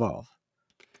of this evolve?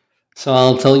 So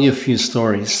I'll tell you a few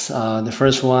stories. The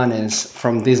first one is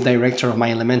from this director of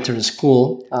my elementary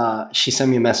school. She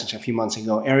sent me a message a few months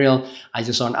ago. Ariel, I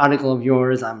just saw an article of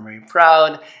yours. I'm very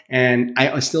proud. And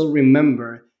I still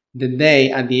remember the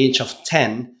day at the age of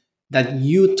 10 that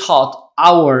you taught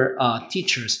our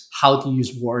teachers how to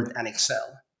use Word and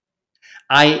Excel.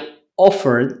 I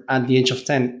offered at the age of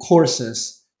 10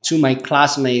 courses to my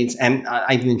classmates, and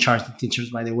I didn't charge the teachers,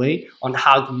 by the way, on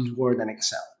how to use Word and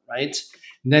Excel, right?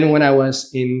 Then when I was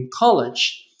in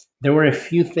college, there were a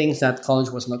few things that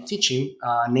college was not teaching,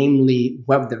 namely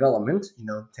web development.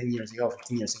 10 years ago,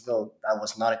 15 years ago, that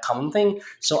was not a common thing.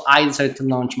 So I decided to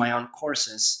launch my own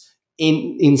courses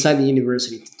inside the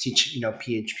university to teach,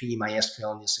 PHP,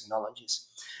 MySQL, and these technologies.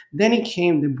 Then it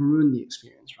came the Burundi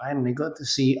experience, right? And I got to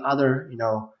see other,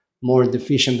 more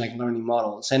deficient like learning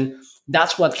models. And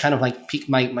that's what kind of like piqued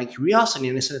my curiosity.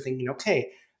 And I started thinking,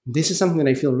 okay, this is something that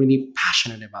I feel really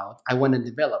passionate about. I want to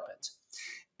develop it.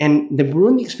 And the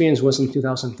Burundi experience was in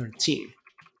 2013.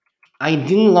 I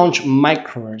didn't launch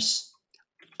Microverse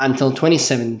until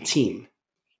 2017.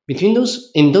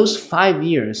 In those 5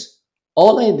 years,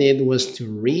 all I did was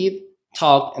to read,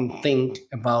 talk, and think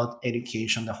about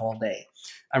education the whole day.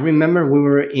 I remember we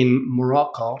were in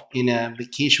Morocco in a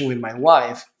vacation with my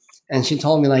wife, and she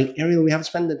told me like, Ariel, we have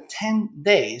spent the 10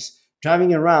 days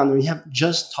driving around. We have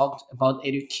just talked about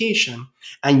education,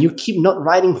 and you keep not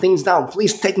writing things down.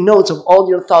 Please take notes of all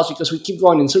your thoughts because we keep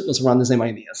going in circles around the same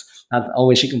ideas. That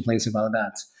always she complains about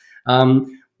that.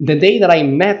 The day that I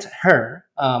met her,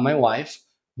 my wife,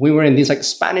 we were in this like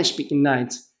Spanish speaking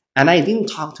night, and I didn't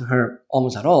talk to her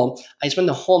almost at all. I spent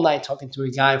the whole night talking to a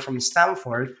guy from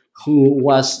Stanford who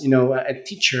was, a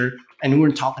teacher, and we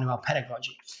were talking about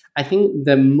pedagogy. I think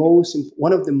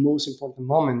one of the most important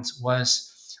moments was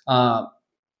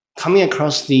coming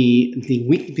across the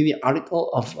Wikipedia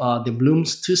article of the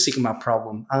Bloom's Two Sigma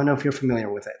problem. I don't know if you're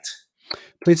familiar with it.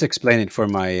 Please explain it for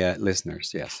my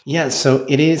listeners. Yes. Yeah, so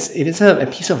it is a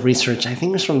piece of research. I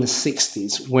think it's from the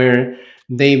 60s, where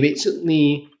they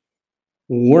basically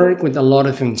work with a lot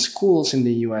of schools in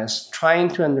the US trying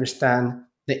to understand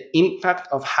the impact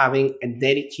of having a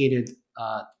dedicated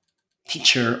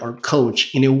teacher or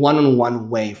coach in a one-on-one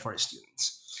way for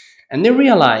students. And they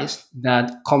realized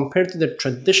that compared to the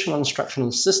traditional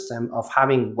instructional system of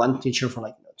having one teacher for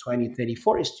like 20, 30,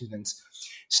 40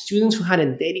 students who had a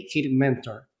dedicated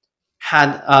mentor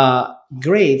had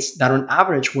grades that on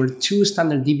average were 2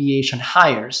 standard deviation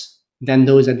higher than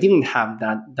those that didn't have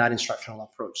that instructional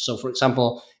approach. So for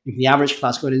example, if the average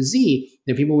class got a Z,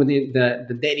 the people with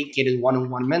the dedicated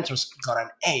one-on-one mentors got an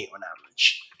A on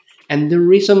average. And the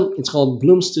reason it's called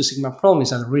Bloom's Two Sigma problem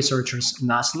is that the researcher's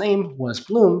last name was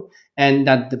Bloom, and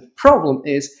that the problem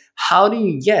is how do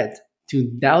you get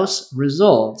to those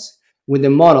results with a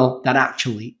model that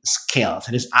actually scales,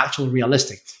 that is actually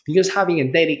realistic? Because having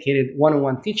a dedicated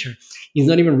one-on-one teacher is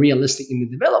not even realistic in the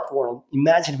developed world.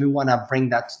 Imagine if we want to bring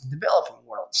that to the developing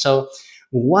world. So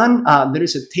there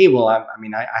is a table, I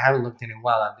haven't looked in a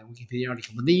while at the Wikipedia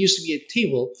article, but there used to be a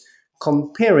table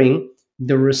comparing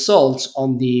the results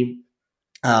on the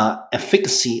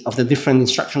efficacy of the different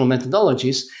instructional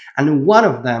methodologies, and one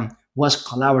of them was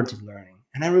collaborative learning.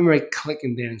 And I remember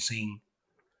clicking there and saying,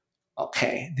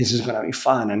 okay, this is going to be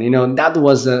fun. And, that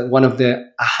was one of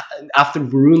the, after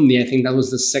Burundi, I think that was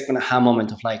the second aha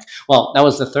moment of like, well, that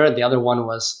was the third. The other one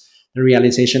was the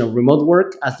realization of remote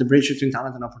work as the bridge between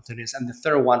talent and opportunities. And the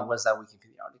third one was that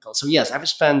Wikipedia article. So yes, I've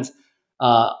spent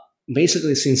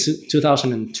basically since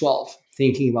 2012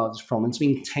 thinking about this problem. It's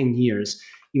been 10 years,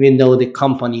 even though the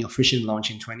company officially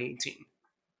launched in 2018.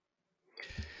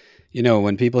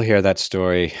 When people hear that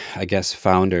story, I guess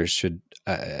founders should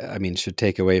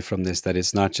take away from this that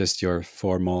it's not just your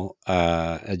formal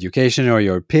education or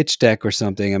your pitch deck or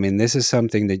something. I mean, this is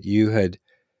something that you had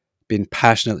been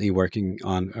passionately working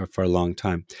on for a long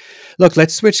time. Look,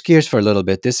 let's switch gears for a little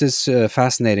bit. This is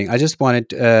fascinating. I just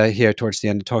wanted here towards the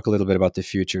end to talk a little bit about the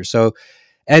future. So,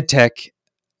 EdTech,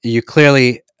 you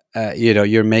clearly,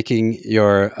 you're making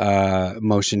your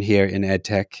motion here in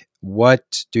EdTech.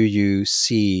 What do you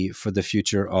see for the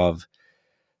future of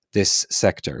this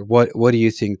sector? What do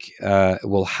you think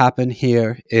will happen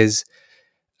here? Is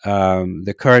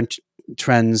the current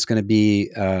trends going to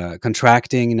be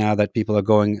contracting now that people are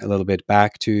going a little bit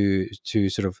back to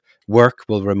sort of work?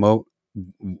 Will remote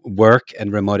work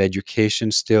and remote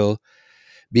education still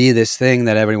be this thing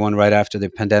that everyone right after the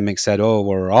pandemic said, oh,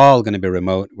 we're all going to be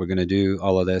remote, we're going to do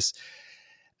all of this?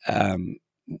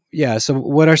 Yeah. So,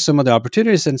 what are some of the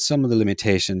opportunities and some of the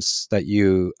limitations that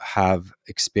you have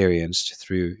experienced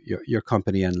through your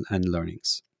company and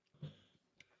learnings?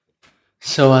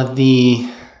 So I'm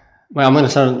going to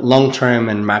start long term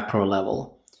and macro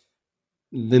level.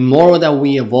 The more that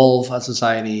we evolve as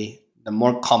society, the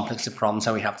more complex the problems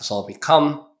that we have to solve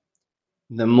become,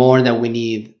 the more that we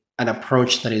need an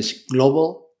approach that is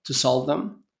global to solve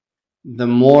them, the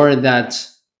more that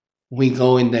we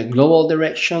go in the global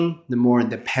direction, the more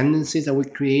dependencies that we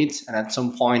create. And at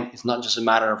some point, it's not just a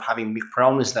matter of having big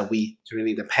problems that we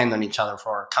really depend on each other for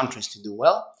our countries to do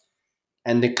well.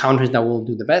 And the countries that will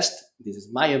do the best, this is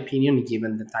my opinion,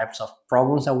 given the types of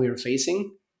problems that we are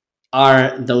facing,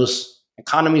 are those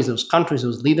economies, those countries,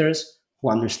 those leaders who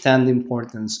understand the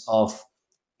importance of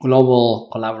global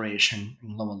collaboration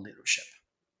and global leadership.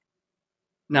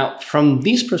 Now, from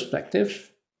this perspective,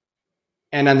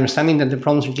 and understanding that the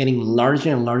problems are getting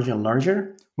larger and larger and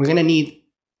larger, we're going to need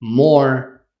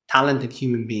more talented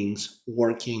human beings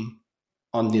working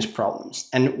on these problems.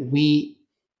 And we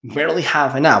barely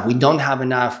have enough. We don't have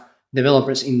enough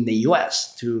developers in the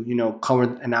US to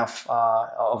cover enough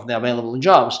of the available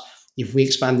jobs. If we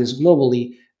expand this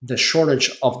globally, the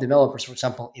shortage of developers, for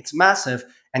example, it's massive.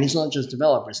 And it's not just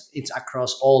developers, it's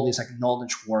across all these like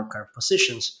knowledge worker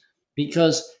positions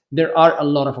because there are a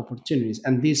lot of opportunities.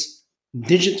 And this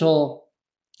digital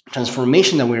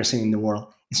transformation that we're seeing in the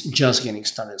world is just getting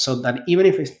started. So that even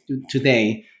if it's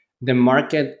today, the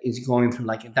market is going through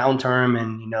like a downturn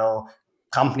and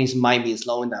companies might be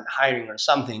slowing down hiring or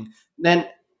something, then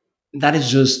that is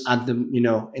just at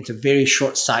the it's a very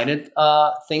short-sighted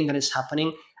thing that is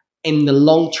happening. In the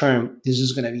long term, this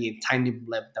is going to be a tiny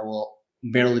blip that will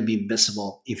barely be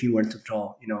visible if you were to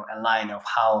draw a line of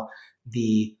how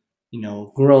the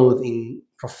growth in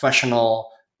professional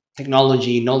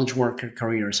technology knowledge worker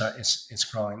careers is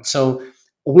growing. So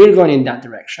we're going in that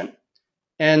direction.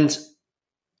 And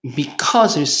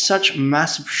because there's such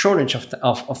massive shortage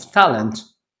of talent,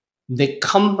 the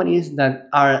companies that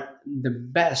are the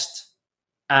best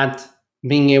at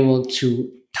being able to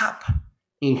tap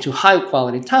into high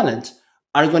quality talent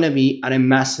are going to be at a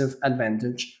massive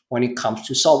advantage when it comes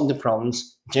to solving the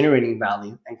problems, generating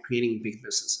value, and creating big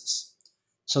businesses.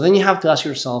 So then you have to ask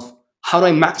yourself, how do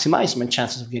I maximize my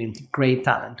chances of getting great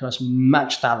talent, to as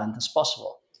much talent as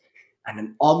possible? And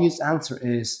an obvious answer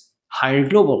is hire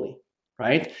globally,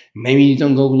 right? Maybe you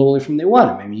don't go globally from day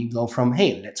one. Maybe you go from,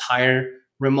 hey, let's hire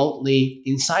remotely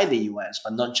inside the US,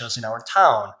 but not just in our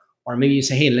town. Or maybe you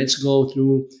say, hey, let's go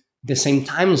through the same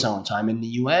time zone. So I'm in the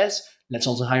US. Let's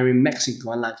also hire in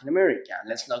Mexico and Latin America.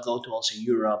 Let's not go to also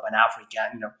Europe and Africa.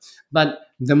 But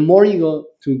the more you go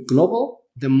to global,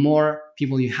 the more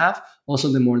people you have, also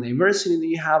the more diversity that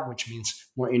you have, which means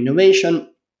more innovation,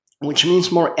 which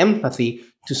means more empathy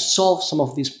to solve some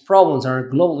of these problems that are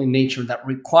global in nature that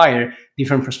require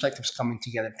different perspectives coming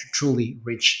together to truly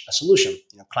reach a solution.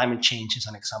 Climate change is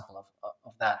an example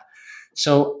of that.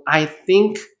 So I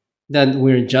think that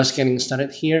we're just getting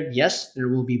started here. Yes, there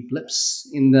will be blips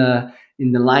in the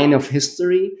line of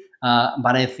history,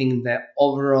 but I think the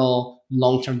overall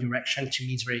long-term direction to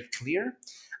me is very clear.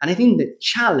 And I think the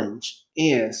challenge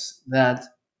is that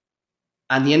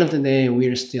at the end of the day, we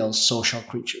are still social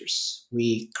creatures.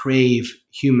 We crave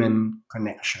human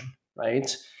connection, right?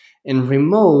 And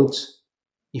remote,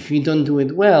 if you don't do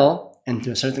it well, and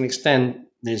to a certain extent,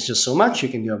 there's just so much you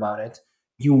can do about it,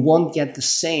 you won't get the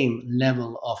same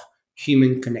level of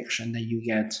human connection that you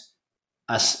get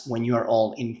as when you are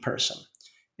all in person.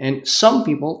 And some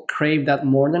people crave that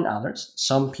more than others.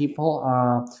 Some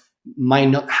people might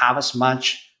not have as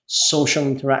much social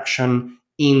interaction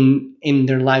in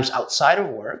their lives outside of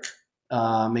work.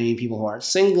 Maybe people who are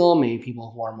single, maybe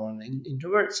people who are more on the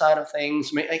introvert side of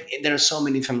things. There are so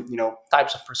many different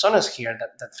types of personas here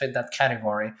that fit that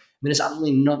category. There is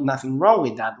absolutely nothing wrong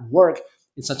with that. Work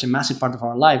is such a massive part of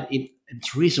our life.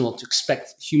 It's reasonable to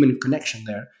expect human connection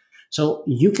there. So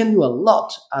you can do a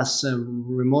lot as a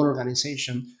remote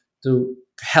organization to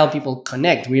help people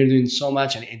connect. We are doing so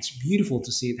much, and it's beautiful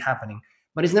to see it happening.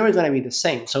 But it's never going to be the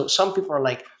same. So some people are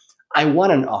like, I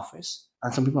want an office.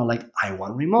 And some people are like, I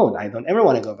want remote. I don't ever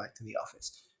want to go back to the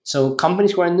office. So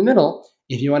companies who are in the middle,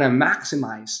 if you want to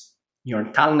maximize your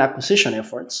talent acquisition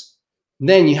efforts,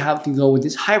 then you have to go with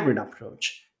this hybrid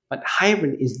approach. But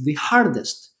hybrid is the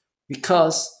hardest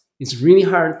because it's really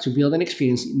hard to build an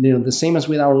experience. The same as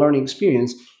with our learning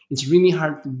experience, it's really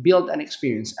hard to build an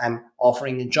experience, and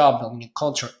offering a job, building a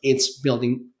culture, it's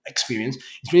building experience.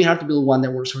 It's really hard to build one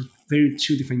that works for very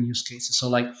two different use cases.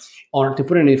 So or to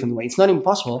put it in a different way, it's not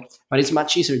impossible, but it's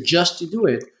much easier just to do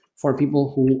it for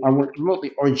people who are working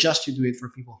remotely, or just to do it for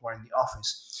people who are in the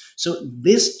office. So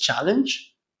this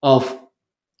challenge of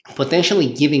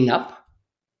potentially giving up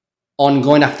on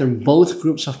going after both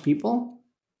groups of people,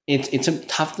 it's a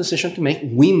tough decision to make.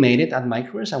 We made it at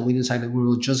MyCareers, and we decided we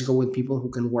will just go with people who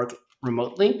can work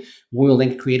remotely. We will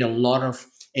then create a lot of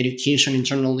education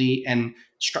internally and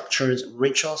structures,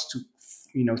 rituals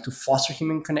to foster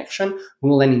human connection. We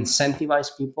will then incentivize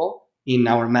people in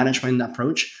our management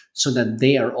approach so that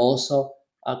they are also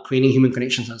creating human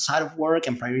connections outside of work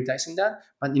and prioritizing that.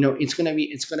 But it's gonna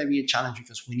be a challenge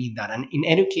because we need that. And in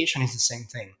education, it's the same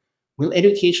thing. Will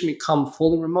education become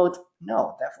fully remote?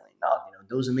 No, definitely not.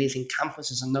 Those amazing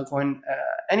campuses are not going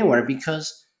anywhere,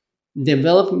 because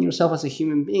developing yourself as a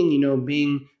human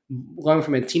being, going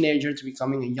from a teenager to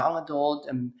becoming a young adult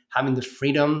and having the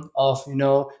freedom of,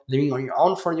 living on your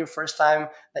own for your first time,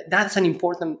 that's an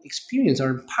important experience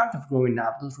or part of growing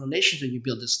up. Those relationships that you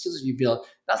build, the skills that you build,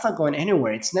 that's not going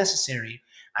anywhere. It's necessary.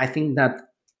 I think that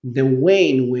the way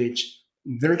in which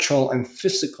virtual and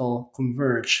physical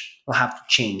converge will have to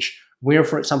change. We're,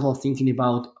 for example, thinking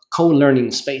about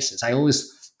co-learning spaces. I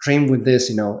always dream with this.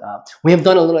 We have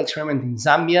done a little experiment in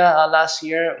Zambia last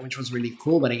year, which was really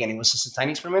cool. But again, it was just a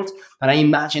tiny experiment. But I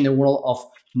imagine a world of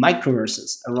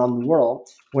microverses around the world,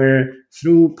 where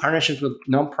through partnerships with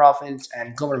nonprofits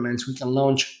and governments, we can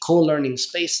launch co-learning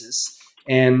spaces.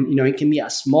 And it can be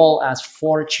as small as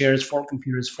 4 chairs, 4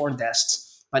 computers, 4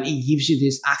 desks, but it gives you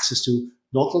this access to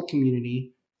local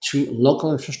community, to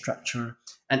local infrastructure,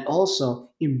 and also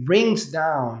it brings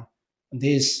down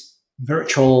this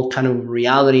virtual kind of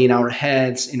reality in our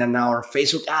heads and in our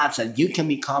Facebook ads that you can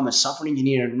become a software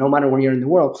engineer no matter where you're in the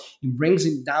world. It brings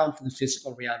it down to the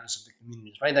physical realities of the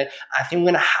communities, right? I think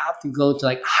we're going to have to go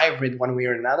to hybrid one way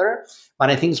or another, but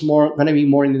I think it's going to be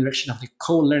more in the direction of the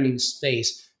co-learning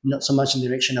space, not so much in the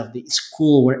direction of the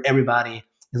school where everybody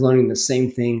is learning the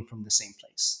same thing from the same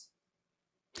place.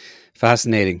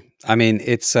 Fascinating. I mean,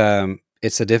 it's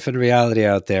a different reality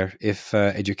out there if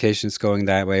education is going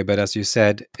that way. But as you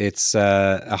said, it's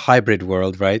a hybrid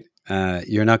world, right?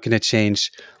 You're not going to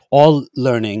change all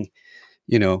learning,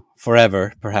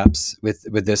 forever, perhaps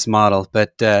with this model.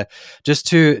 But just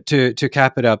to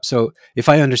cap it up, so if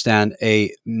I understand,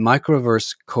 a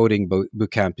microverse coding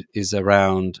bootcamp is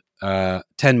around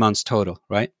 10 months total,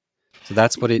 right? So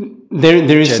that's what it.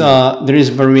 There is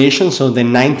variation. So the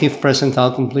 90th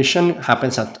percentile completion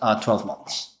happens at 12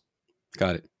 months.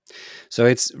 Got it. So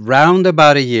it's round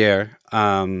about a year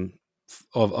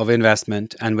of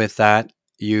investment, and with that,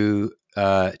 you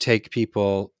take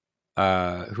people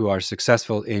who are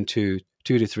successful into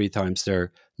 2 to 3 times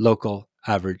their local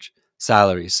average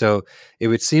salary. So it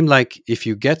would seem like if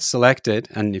you get selected,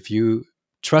 and if you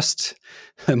trust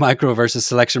the microverse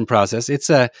selection process,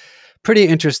 it's a pretty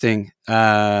interesting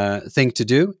thing to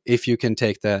do if you can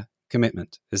take the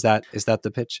commitment. Is that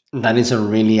the pitch? That is a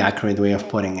really accurate way of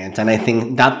putting it. And I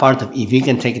think that part of, if you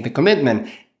can take the commitment,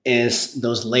 is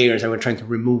those layers that we're trying to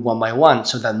remove one by one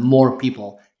so that more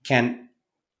people can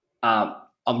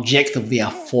objectively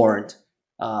afford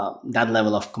that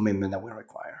level of commitment that we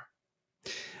require.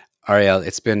 Ariel,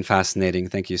 it's been fascinating.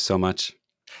 Thank you so much.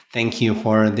 Thank you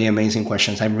for the amazing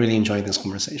questions. I really enjoyed this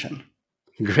conversation.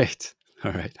 Great.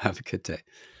 All right. Have a good day.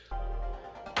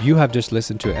 You have just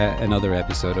listened to another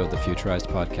episode of the Futurized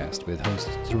podcast with host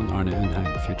Trond Arne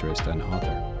Undheim, futurist and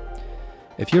author.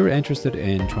 If you're interested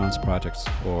in trans projects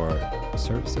or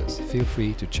services, feel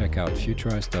free to check out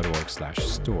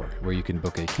futurized.org/store, where you can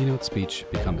book a keynote speech,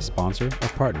 become a sponsor or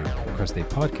partner, request a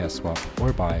podcast swap,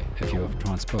 or buy a few of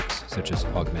Trond's books, such as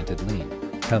Augmented Lean,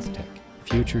 Health Tech,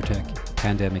 Future Tech,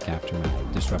 Pandemic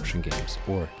Aftermath, Disruption Games,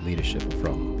 or Leadership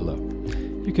from Below.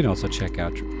 You can also check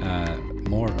out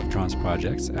more of Trond's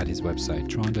projects at his website,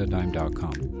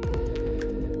 trondundheim.com.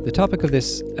 The topic of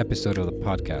this episode of the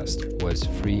podcast was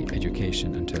free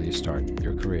education until you start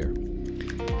your career.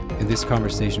 In this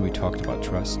conversation, we talked about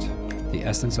trust, the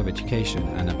essence of education,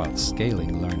 and about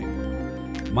scaling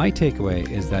learning. My takeaway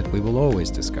is that we will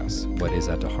always discuss what is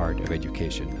at the heart of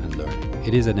education and learning.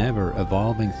 It is an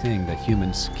ever-evolving thing that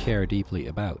humans care deeply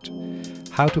about.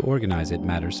 How to organize it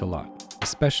matters a lot,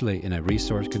 especially in a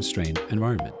resource-constrained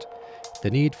environment. The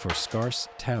need for scarce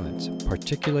talent,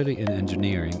 particularly in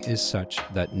engineering, is such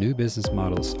that new business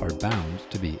models are bound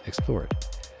to be explored.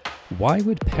 Why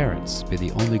would parents be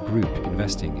the only group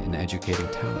investing in educating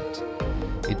talent?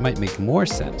 It might make more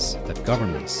sense that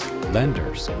governments,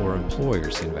 lenders, or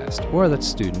employers invest, or that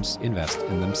students invest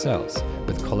in themselves,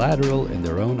 with collateral in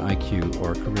their own IQ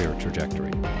or career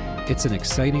trajectory. It's an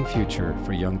exciting future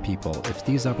for young people if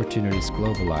these opportunities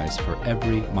globalize for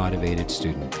every motivated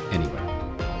student anywhere.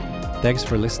 Thanks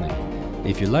for listening.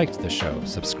 If you liked the show,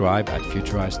 subscribe at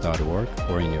futurized.org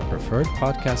or in your preferred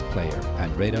podcast player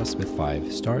and rate us with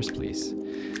 5 stars, please.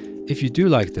 If you do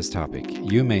like this topic,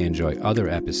 you may enjoy other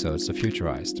episodes of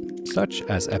Futurized, such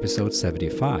as episode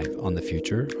 75 on the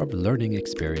future of learning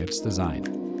experience design.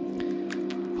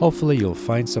 Hopefully you'll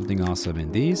find something awesome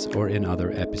in these or in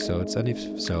other episodes, and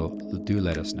if so, do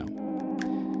let us know.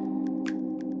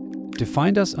 To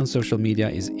find us on social media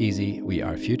is easy. We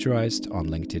are Futurized on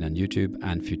LinkedIn and YouTube,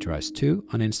 and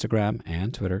Futurized2 on Instagram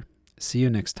and Twitter. See you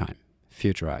next time.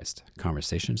 Futurized,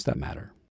 conversations that matter.